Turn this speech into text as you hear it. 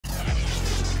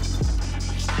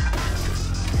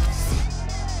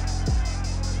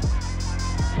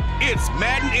It's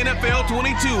Madden NFL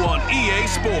 22 on EA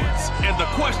Sports. And the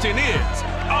question is,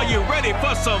 are you ready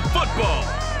for some football?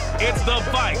 It's the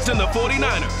Vikings and the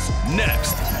 49ers,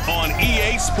 next on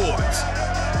EA Sports.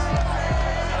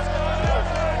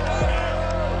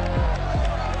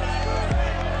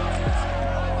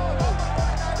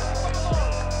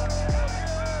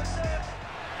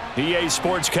 EA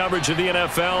Sports coverage of the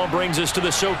NFL brings us to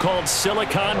the so-called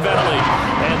Silicon Valley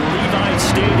and Levi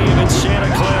Stadium in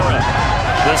Santa Clara.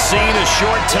 The scene a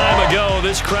short time ago.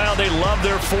 This crowd, they love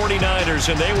their 49ers,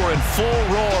 and they were in full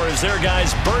roar as their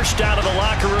guys burst out of the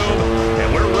locker room.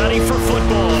 And we're ready for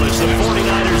football as the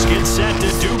 49ers get set to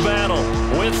do battle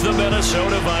with the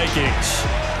Minnesota Vikings.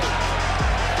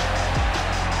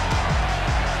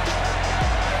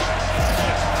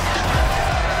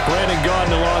 Brandon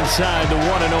Gaudin alongside the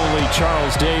one and only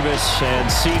Charles Davis.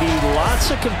 And CD, lots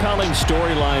of compelling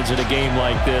storylines in a game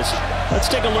like this. Let's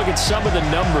take a look at some of the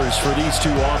numbers for these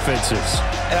two offenses.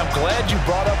 And I'm glad you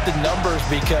brought up the numbers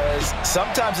because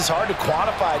sometimes it's hard to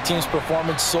quantify a team's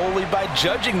performance solely by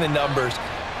judging the numbers.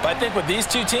 But I think with these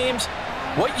two teams,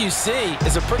 what you see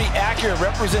is a pretty accurate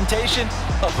representation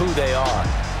of who they are.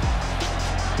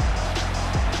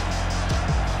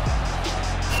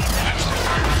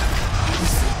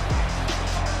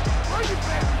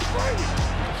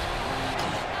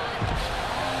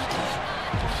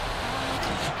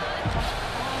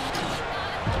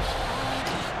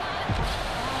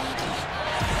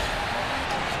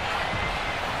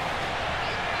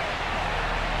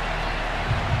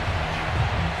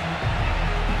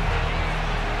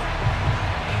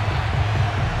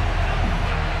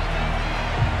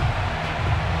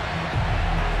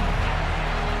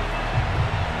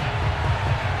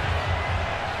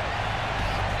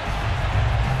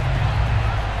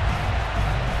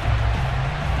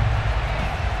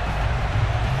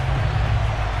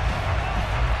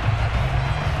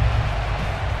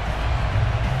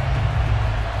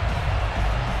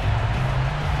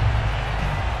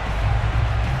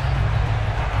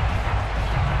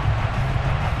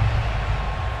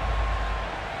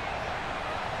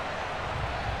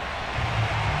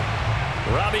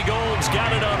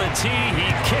 Got it on the tee.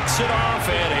 He kicks it off,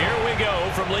 and here we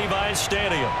go from Levi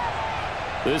Stadium.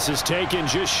 This is taken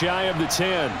just shy of the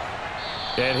 10.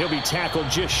 And he'll be tackled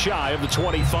just shy of the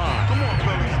 25. Come on,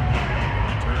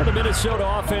 fellas. The Minnesota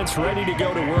offense ready to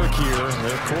go to work here.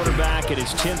 Their quarterback in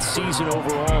his 10th season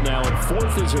overall now, and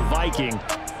 4th as a Viking,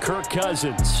 Kirk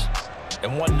Cousins.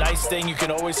 And one nice thing you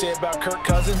can always say about Kirk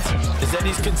Cousins is that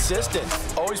he's consistent.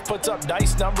 Always puts up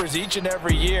nice numbers each and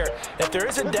every year. If there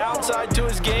is a downside to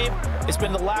his game, it's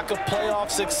been the lack of playoff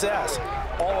success.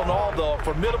 All in all, though, a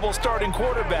formidable starting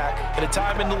quarterback at a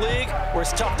time in the league where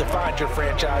it's tough to find your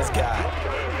franchise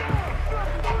guy.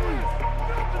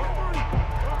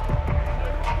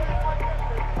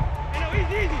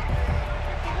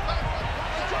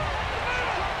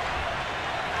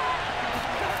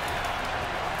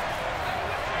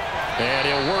 And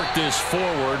he'll work this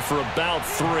forward for about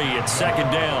 3 at second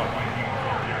down.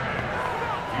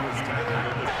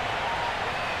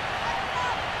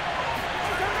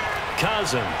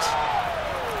 Cousins.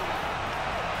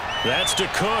 That's to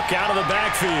Cook out of the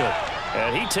backfield.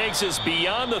 And he takes us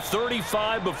beyond the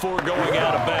 35 before going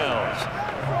out of bounds.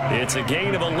 It's a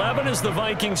gain of 11 as the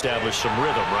Vikings establish some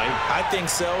rhythm, right? I think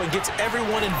so, and gets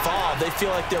everyone involved. They feel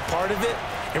like they're part of it,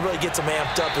 and really gets them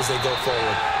amped up as they go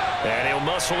forward. And he'll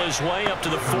muscle his way up to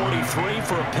the 43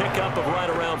 for a pickup of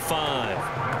right around 5.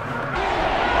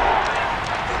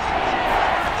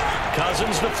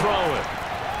 Cousins to throw it.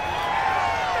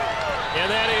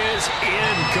 And that is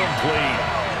incomplete.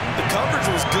 The coverage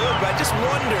was good, but I just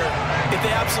wonder if they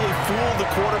absolutely fooled the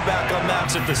quarterback on that.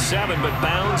 It's at the 7, but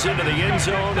bounds into the end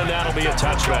zone, and that'll be a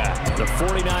touchback. The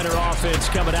 49er offense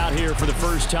coming out here for the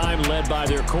first time, led by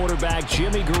their quarterback,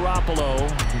 Jimmy Garoppolo.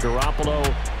 Garoppolo,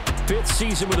 5th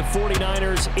season with the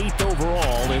 49ers, 8th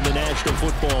overall in the National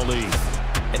Football League.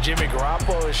 And Jimmy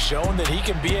Garoppolo has shown that he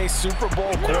can be a Super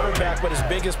Bowl quarterback, but his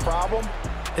biggest problem,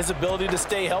 his ability to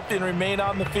stay healthy and remain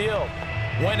on the field.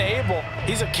 When able,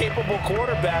 he's a capable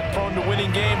quarterback prone to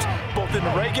winning games both in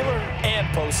the regular and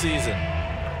postseason.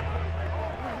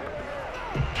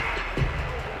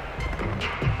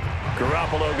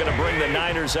 Garoppolo going to bring the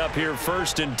Niners up here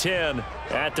 1st and 10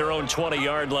 at their own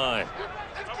 20-yard line.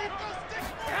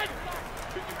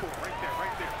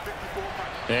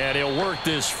 And he'll work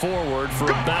this forward for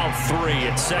about 3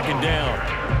 at second down.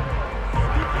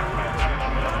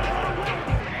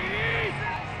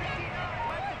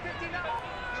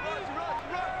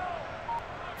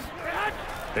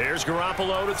 Here's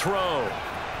Garoppolo to throw.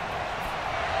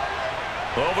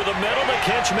 Over the middle, the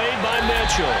catch made by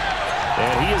Mitchell.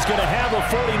 And he is going to have a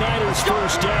 49ers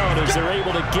first down as they're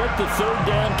able to get the third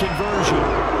down conversion.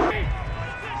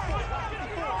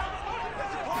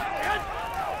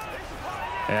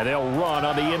 And they'll run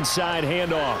on the inside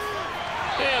handoff.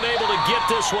 And able to get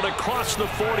this one across the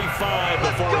 45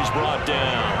 before he's brought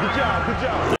down. Good job, good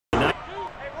job.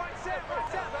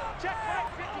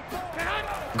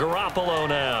 Garoppolo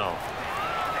now.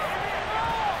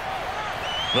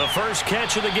 The first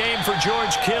catch of the game for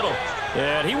George Kittle.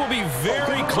 And he will be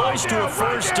very close to a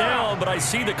first down, but I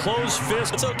see the closed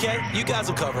fist. It's okay. You guys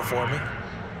will cover for me.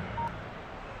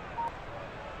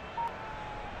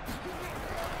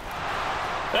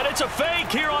 And it's a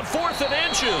fake here on 4th and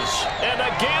inches. And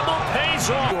the gamble pays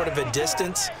off. Short of a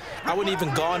distance, I wouldn't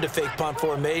even go into fake punt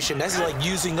formation. That's like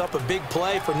using up a big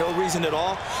play for no reason at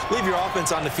all. Leave your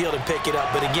offense on the field and pick it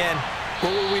up. But again,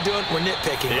 what were we doing? We're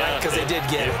nitpicking, right? Because they did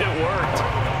get it. It worked.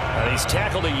 And he's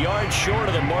tackled a yard short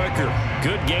of the marker.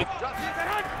 Good game.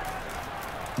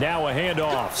 Now a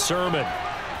handoff. Sermon.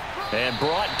 And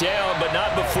brought down, but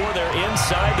not before they're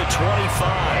inside the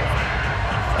 25.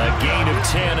 A gain of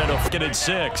 10 and a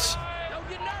 6.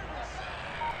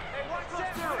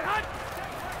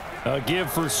 A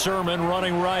give for Sermon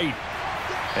running right.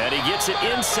 And he gets it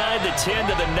inside the 10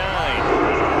 to the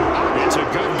 9. It's a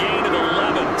good gain of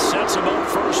 11. Sets him up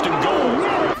first and goal.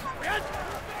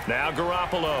 Now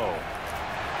Garoppolo.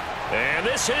 And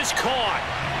this is caught.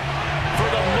 For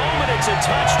the moment, it's a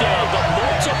touchdown, but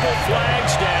multiple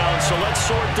flags down, so let's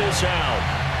sort this out.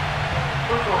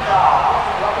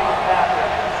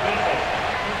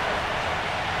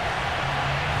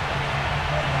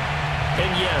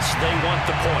 And yes, they want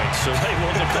the points, so they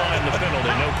will decline the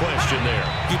penalty, no question there.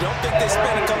 You don't think they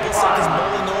spent a couple seconds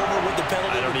mulling over what the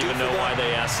penalty I don't even know why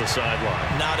they asked the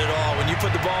sideline. Not at all. When you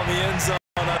put the ball in the end zone.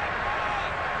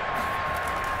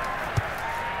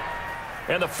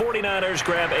 And the 49ers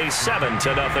grab a 7-0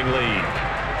 lead.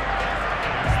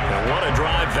 And what a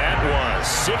drive that was.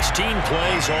 16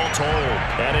 plays all told.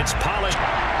 And it's polished.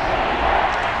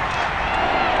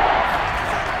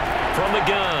 From the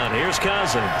gun, here's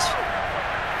Cousins.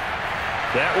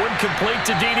 That one complete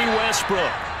to D.D.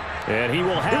 Westbrook. And he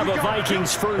will have a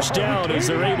Vikings first down as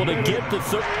they're able to get the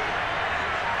third.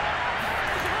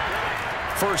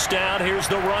 First down, here's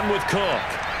the run with Cook.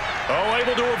 Oh,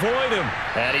 able to avoid him.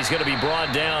 And he's going to be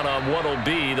brought down on what will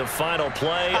be the final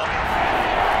play.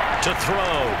 To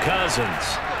throw,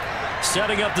 Cousins.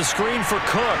 Setting up the screen for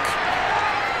Cook.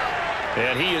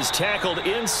 And he is tackled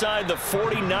inside the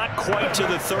 40, not quite to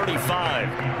the 35.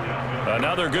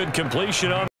 Another good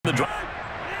completion on the drive.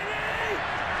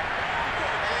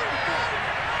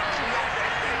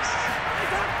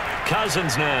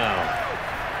 Cousins now.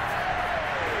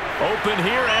 Open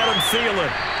here, Adam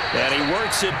Thielen. And he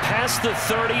works it past the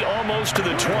 30, almost to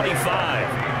the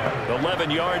 25. 11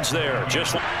 yards there.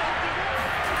 Just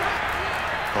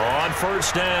on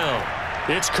first down.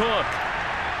 It's Cook.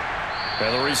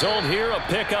 And the result here, a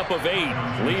pickup of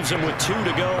 8. Leaves him with 2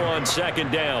 to go on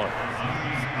second down.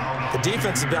 The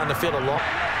defense is bound to feel a lot.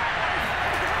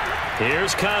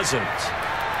 Here's Cousins.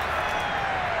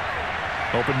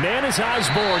 Open man is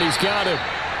Osborne. He's got him.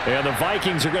 And the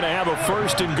Vikings are going to have a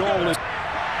first and goal.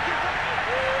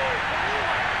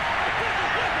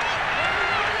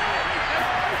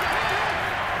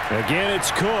 Again,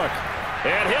 it's Cook.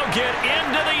 And he'll get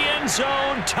into the end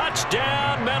zone.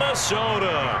 Touchdown,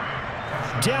 Minnesota.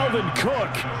 Dalvin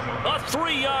Cook, a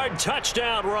 3-yard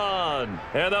touchdown run.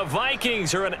 And the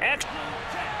Vikings are an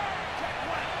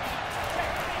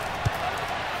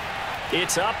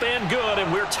It's up and good,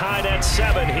 and we're tied at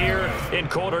 7 here in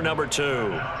quarter number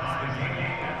 2.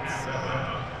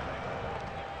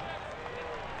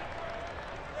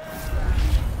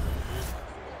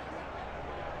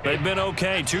 They've been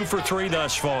okay, 2 for 3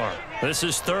 thus far. This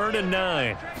is 3rd and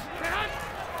 9.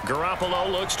 Garoppolo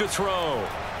looks to throw.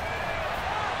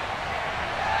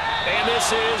 And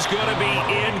this is going to be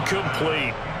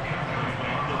incomplete.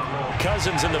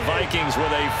 Cousins and the Vikings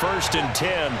with a 1st and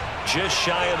 10, just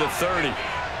shy of the 30.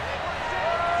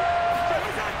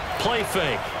 Play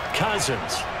fake,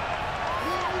 Cousins.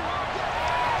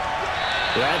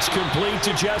 That's complete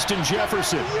to Justin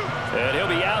Jefferson. And he'll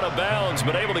be out of bounds,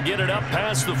 but able to get it up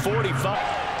past the 45.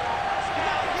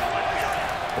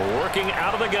 Working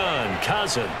out of the gun,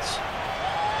 Cousins.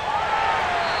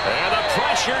 And the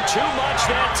pressure too much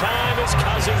that time as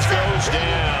Cousins goes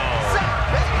down.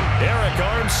 Eric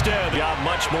Armstead got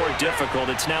much more difficult.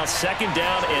 It's now 2nd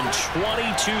down and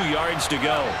 22 yards to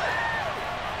go.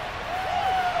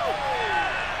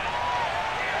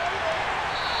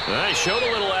 They showed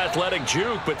a little athletic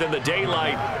juke, but then the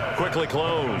daylight quickly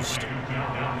closed.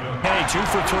 Hey, 2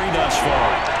 for 3 thus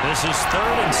far. This is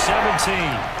 3rd and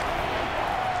 17.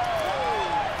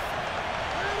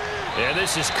 And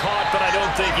this is caught, but I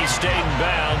don't think he stayed in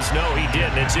bounds. No, he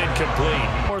didn't. It's incomplete.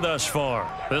 Or thus far.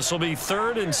 This will be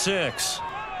 3rd and 6.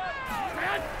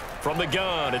 From the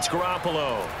gun, it's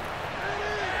Garoppolo.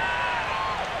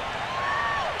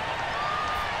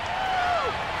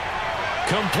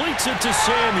 Completes it to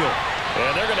Samuel.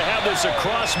 And they're going to have this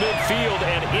across midfield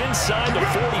and inside the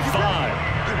 45.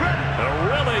 A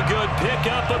really good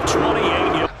pickup of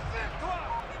 28.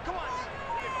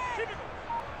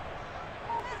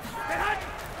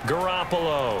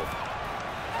 Garoppolo.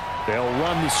 They'll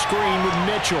run the screen with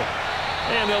Mitchell.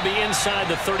 And they'll be inside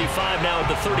the 35 now at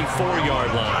the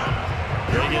 34-yard line.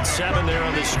 They get 7 there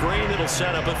on the screen. It'll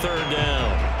set up a 3rd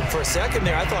down. For a second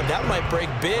there, I thought that might break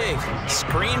big.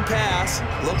 Screen pass.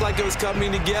 Looked like it was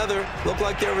coming together. Looked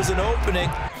like there was an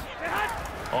opening.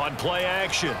 On play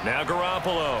action. Now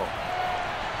Garoppolo.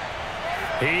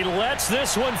 He lets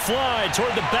this one fly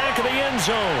toward the back of the end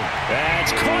zone.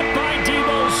 That's caught by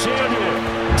Deebo Samuel.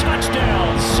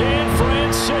 Touchdown, San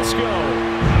Francisco.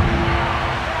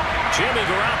 Jimmy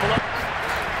Garoppolo.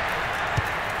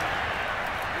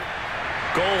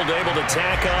 Gold able to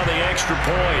tack on the extra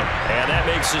point, and that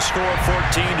makes the score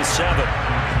 14-7.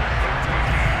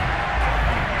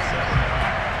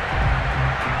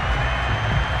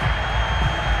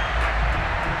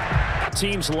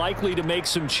 Teams likely to make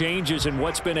some changes in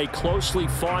what's been a closely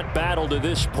fought battle to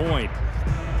this point.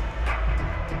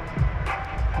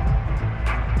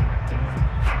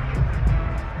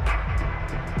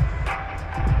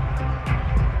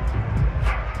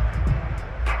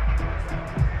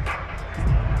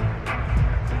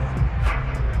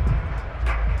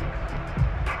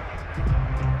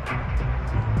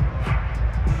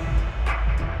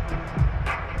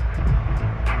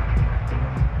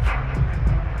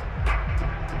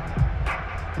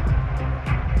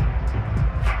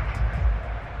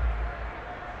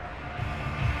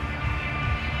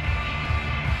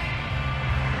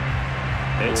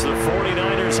 It's the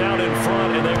 49ers out in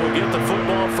front, and they will get the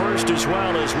football first as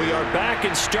well as we are back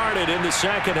and started in the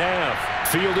second half.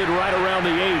 Fielded right around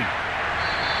the 8.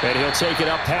 And he'll take it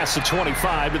up past the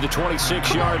 25 to the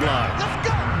 26-yard line.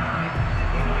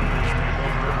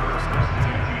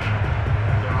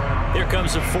 Here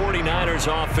comes the 49ers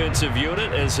offensive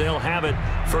unit as they'll have it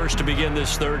first to begin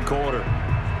this 3rd quarter.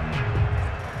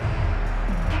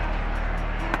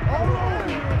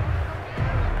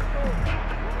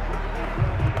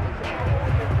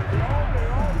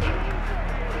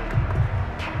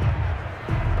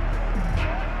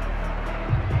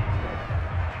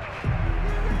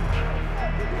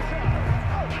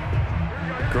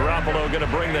 Garoppolo going to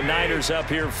bring the Niners up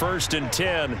here 1st and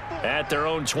 10 at their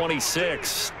own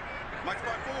 26.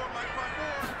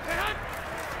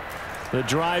 The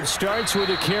drive starts with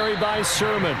a carry by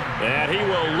Sermon. And he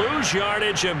will lose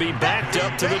yardage and be backed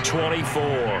up to the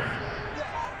 24.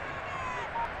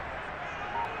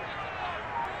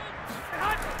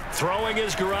 Throwing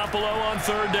is Garoppolo on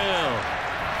 3rd down.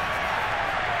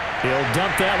 He'll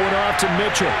dump that one off to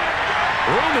Mitchell.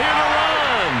 Room here to run.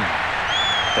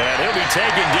 And he'll be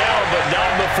taken down, but not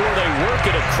before they work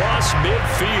it across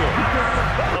midfield.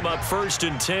 I'm up 1st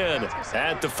and 10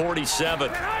 at the 47.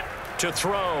 To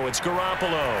throw, it's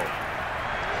Garoppolo.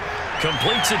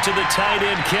 Completes it to the tight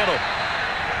end, Kittle.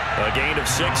 A gain of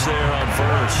 6 there on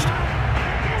 1st.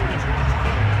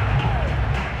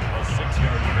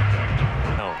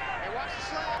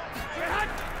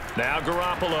 Now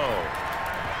Garoppolo.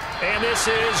 And this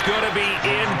is going to be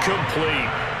incomplete.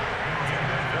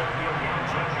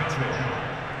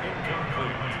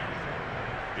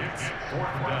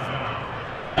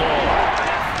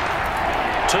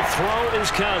 To throw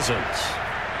is Cousins.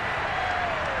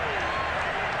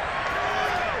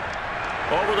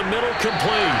 Over the middle,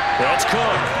 complete. That's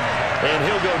Cook. And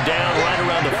he'll go down right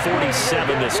around the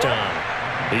 47 this time.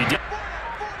 He did.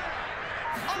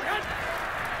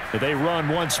 They run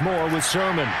once more with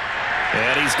Sermon.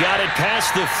 And he's got it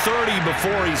past the 30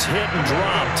 before he's hit and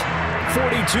dropped.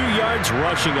 42 yards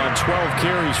rushing on 12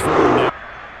 carries for him now.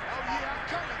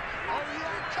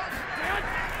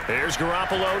 Here's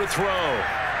Garoppolo to throw.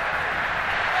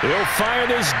 He'll fire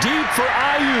this deep for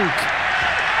Ayuk.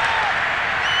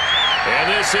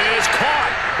 And this is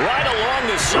caught right along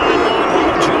the sideline. What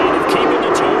a job of keeping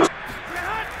the toes.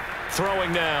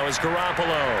 Throwing now is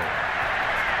Garoppolo.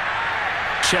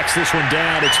 Checks this one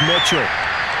down. It's Mitchell.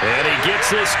 And he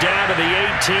gets this down to the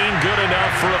 18. Good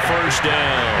enough for a 1st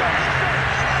down.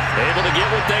 Able to get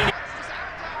what they need.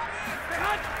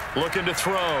 Looking to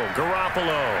throw.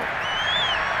 Garoppolo.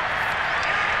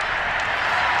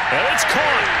 And it's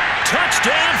caught.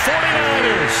 Touchdown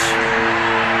 49ers.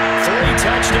 3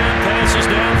 touchdown passes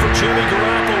down for Jimmy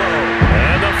Garoppolo.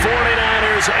 And the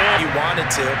 49ers. You wanted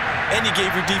to, and you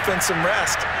gave your defense some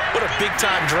rest. What a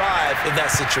big-time drive in that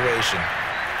situation.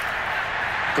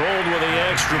 Gold with the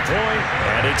extra point,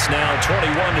 and it's now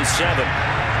 21-7.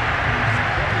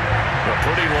 A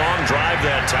pretty long drive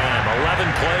that time. 11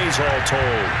 plays all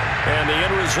told. And the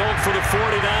end result for the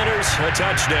 49ers, a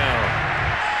touchdown.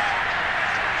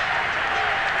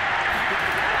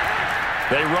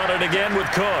 They run it again with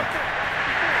Cook.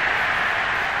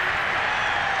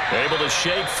 Able to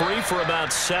shake free for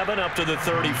about 7 up to the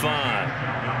 35.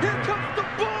 Here comes the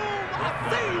boom. I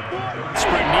see you, boy.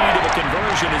 Desperate need of a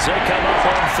conversion as they come up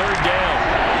on 3rd down.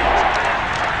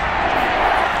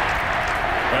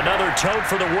 Another tote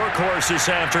for the workhorse this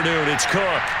afternoon. It's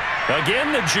Cook.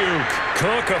 Again the juke.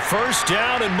 Cook a 1st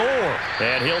down and more.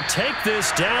 And he'll take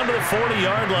this down to the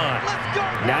 40-yard line.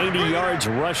 90 yards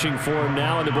rushing for him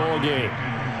now in the ball game.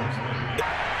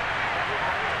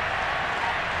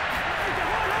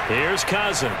 Here's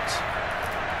Cousins.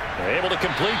 Able to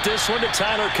complete this one to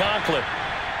Tyler Conklin.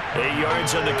 8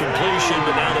 yards on the completion,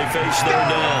 but now they face 3rd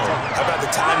down. How about the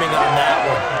timing on that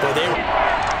one? Boy, they were...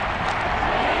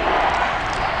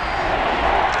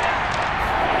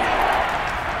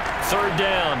 3rd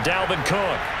down, Dalvin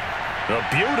Cook. A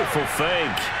beautiful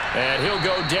fake. And he'll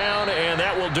go down, and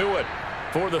that will do it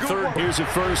for the 3rd. Here's a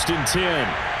 1st and 10.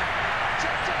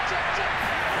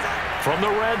 From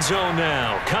the red zone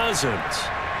now, Cousins.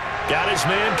 Got his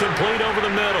man complete over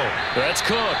the middle. That's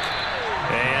Cook.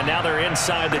 And now they're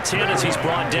inside the 10 as he's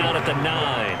brought down at the 9.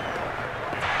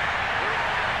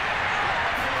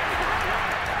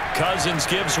 Cousins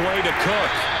gives way to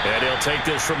Cook. And he'll take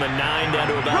this from the 9 down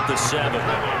to about the 7.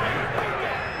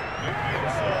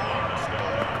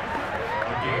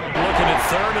 Looking at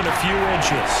 3rd and a few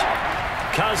inches.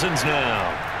 Cousins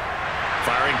now.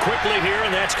 Firing quickly here,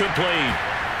 and that's complete.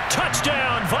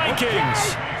 Touchdown,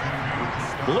 Vikings!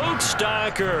 Luke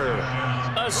Stocker,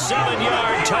 a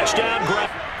 7-yard touchdown grab.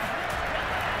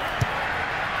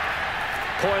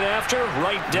 Point after,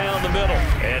 right down the middle.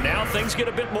 And now things get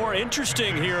a bit more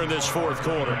interesting here in this 4th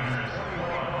quarter.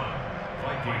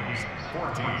 Vikings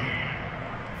 14.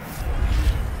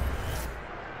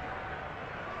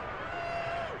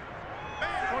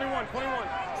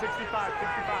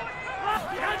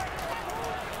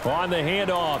 On the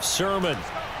handoff, Sermon.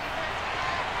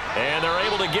 And they're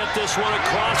able to get this one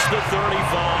across the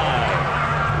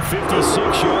 35.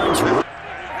 56 yards.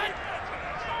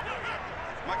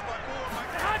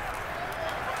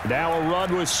 Now a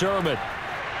run with Sermon.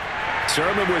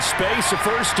 Sermon with space, a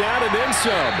 1st down, and then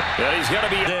some. And he's got to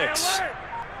be 6.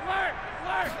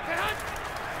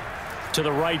 To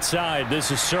the right side,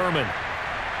 this is Sermon.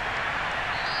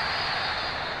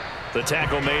 The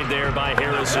tackle made there by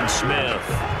Harrison Smith.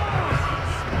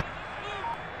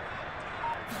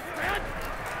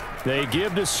 They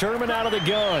give to Sermon out of the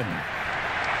gun.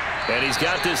 And he's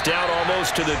got this down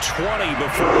almost to the 20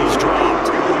 before he's dropped.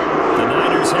 The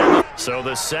Niners have it. So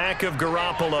the sack of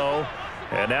Garoppolo.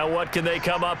 And now what can they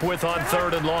come up with on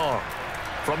 3rd and long?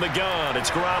 From the gun, it's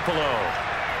Garoppolo.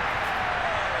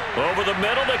 Over the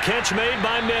middle, the catch made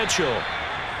by Mitchell.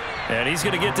 And he's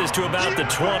going to get this to about the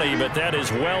 20, but that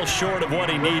is well short of what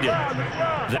he needed.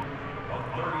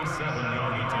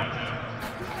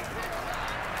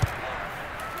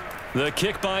 The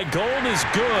kick by Gold is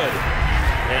good.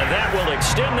 And that will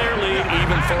extend their lead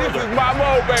even further.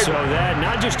 So that,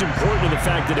 not just important to the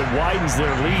fact that it widens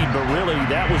their lead, but really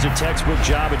that was a textbook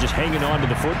job of just hanging on to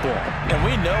the football. And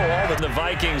we know all the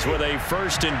Vikings with a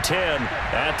 1st and 10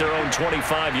 at their own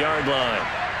 25-yard line.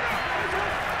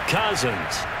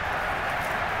 Cousins.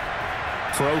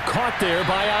 Throw caught there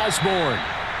by Osborne.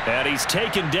 And he's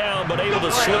taken down, but able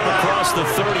to slip across the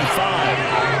 35.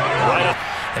 Right up.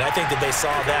 And I think that they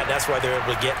saw that. That's why they're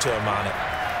able to get to him on it.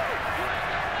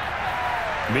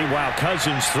 Meanwhile,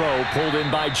 Cousins' throw pulled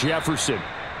in by Jefferson.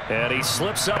 And he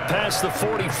slips up past the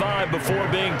 45 before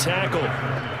being tackled.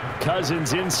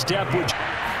 Cousins in step with...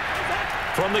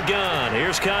 From the gun,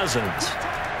 here's Cousins.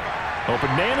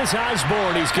 Open man is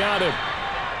Osborne. He's got him.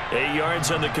 8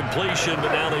 yards on the completion,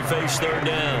 but now they face 3rd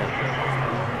down.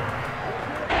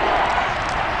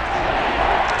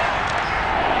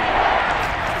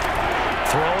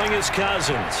 Throwing is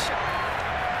Cousins.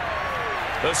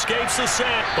 Escapes the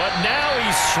sack, but now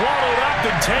he's swallowed up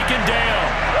and taken down.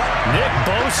 Nick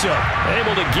Bosa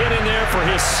able to get in there for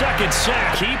his 2nd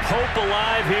sack. Keep hope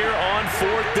alive here on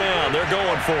 4th down. They're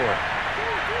going for it.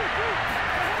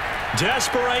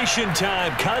 Desperation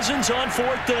time. Cousins on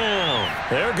 4th down.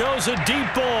 There goes a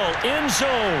deep ball. End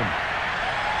zone.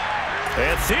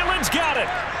 And Thielen's got it.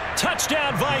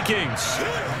 Touchdown, Vikings.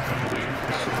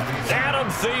 Adam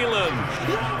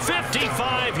Thielen,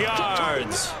 55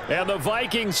 yards. And the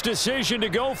Vikings' decision to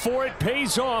go for it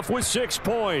pays off with 6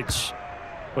 points.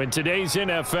 In today's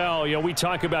NFL, we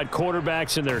talk about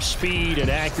quarterbacks and their speed and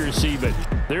accuracy, but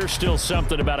there's still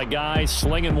something about a guy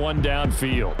slinging one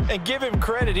downfield. And give him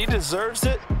credit, he deserves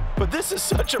it. But this is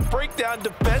such a breakdown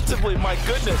defensively, my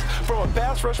goodness. From a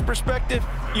pass rush perspective,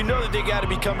 you know that they got to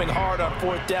be coming hard on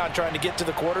 4th down trying to get to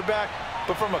the quarterback.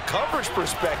 But from a coverage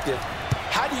perspective,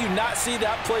 how do you not see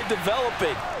that play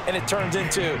developing? And it turns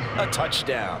into a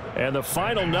touchdown. And the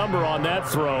final number on that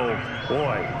throw,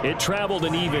 boy, it traveled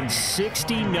an even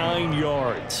 69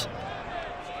 yards.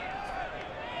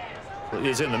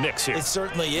 Is in the mix here. It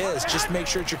certainly is. Just make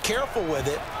sure that you're careful with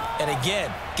it. And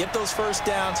again, get those first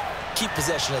downs, keep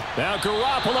possession of it. Now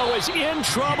Garoppolo is in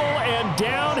trouble, and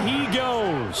down he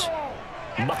goes.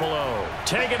 Buffalo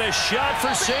taking a shot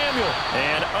for Samuel,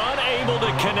 and unable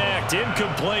to connect.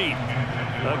 Incomplete.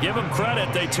 I'll give them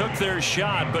credit. They took their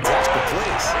shot, but that's the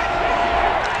place.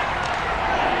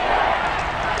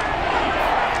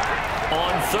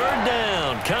 On 3rd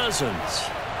down,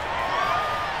 Cousins.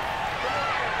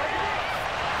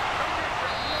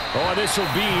 Oh, this will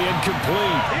be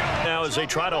incomplete. Now as they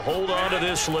try to hold on to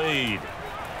this lead.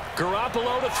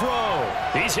 Garoppolo to throw.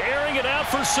 He's airing it out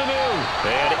for Sanu.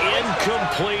 And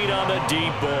incomplete on the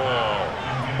deep ball.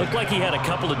 Looked like he had a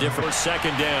couple of different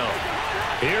 2nd down.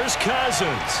 Here's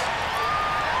Cousins.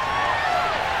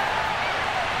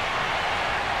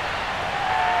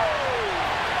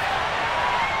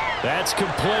 That's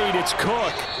complete. It's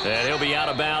Cook. And he'll be out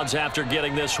of bounds after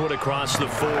getting this one across the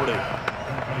 40.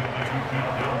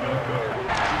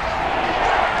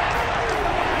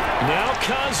 Now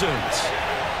Cousins.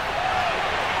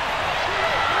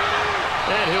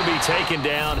 And he'll be taken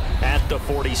down at the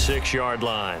 46-yard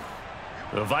line.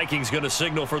 The Vikings going to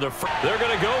signal for the they're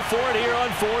going to go for it here on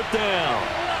 4th down.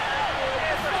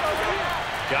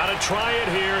 Got to try it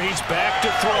here. He's back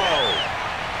to throw.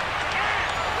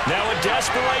 Now a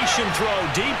desperation throw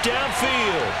deep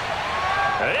downfield.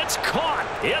 It's caught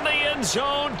in the end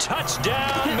zone.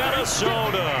 Touchdown,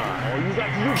 Minnesota.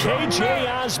 K.J.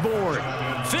 Osborne,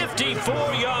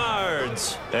 54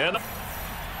 yards.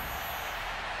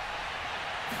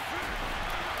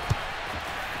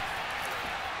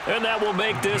 And that will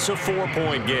make this a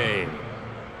 4-point game.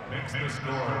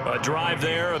 A drive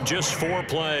there of just 4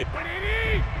 plays.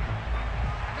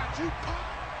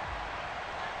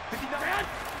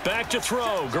 Back to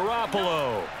throw,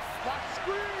 Garoppolo.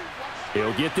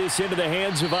 He'll get this into the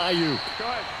hands of Ayuk.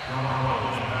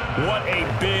 What a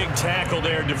big tackle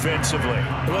there defensively.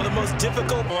 One of the most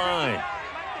difficult line.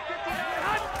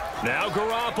 Now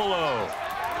Garoppolo.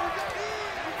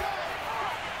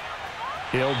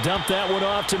 He'll dump that one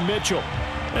off to Mitchell.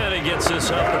 And he gets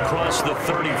this up across the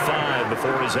 35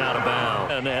 before he's out of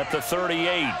bounds. And at the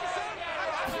 38.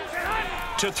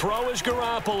 To throw is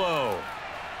Garoppolo.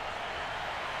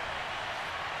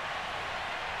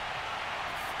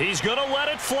 He's going to let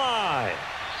it fly.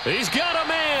 He's got a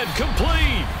man.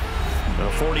 Complete. The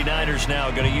 49ers now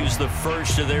going to use the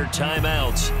first of their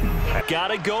timeouts. Got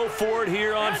to go for it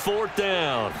here on 4th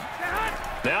down.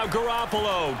 Now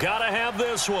Garoppolo. Got to have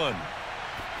this one.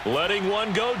 Letting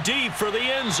one go deep for the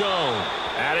end zone.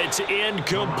 And it's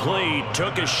incomplete.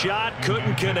 Took a shot,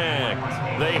 couldn't connect.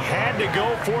 They had to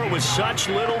go for it with such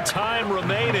little time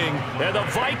remaining. And the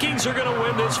Vikings are going to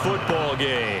win this football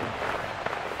game.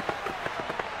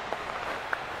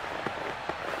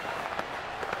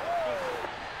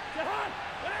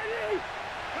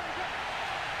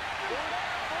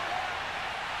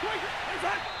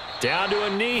 Down to a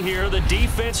knee here. The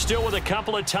defense still with a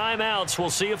couple of timeouts.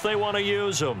 We'll see if they want to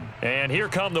use them. And here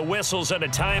come the whistles and a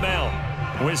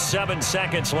timeout with 7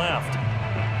 seconds left.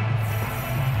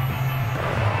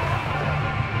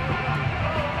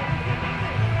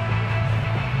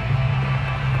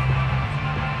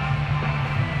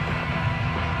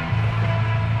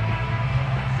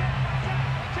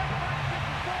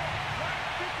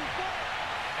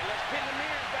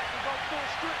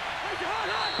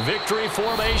 Victory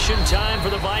formation time for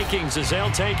the Vikings as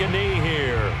they'll take a knee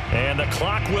here. And the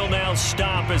clock will now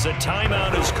stop as a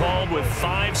timeout is called with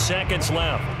 5 seconds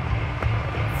left.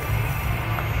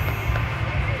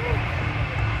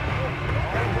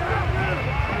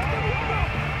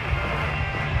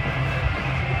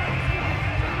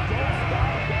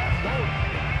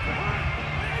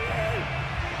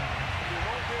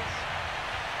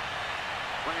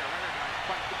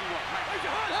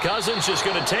 Cousins just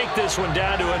going to take this one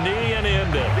down to a knee and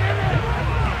end it.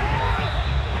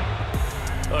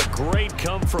 A great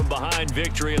come-from-behind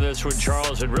victory in this one,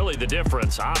 Charles, and really the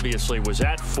difference, obviously, was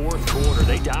that fourth quarter.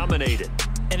 They dominated.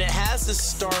 And it has to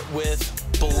start with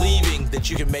believing that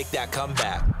you can make that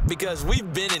comeback. Because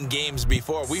we've been in games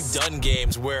before. We've done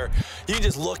games where you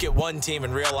just look at one team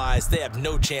and realize they have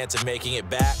no chance of making it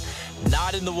back.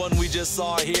 Not in the one we just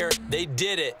saw here. They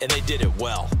did it, and they did it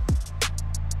well.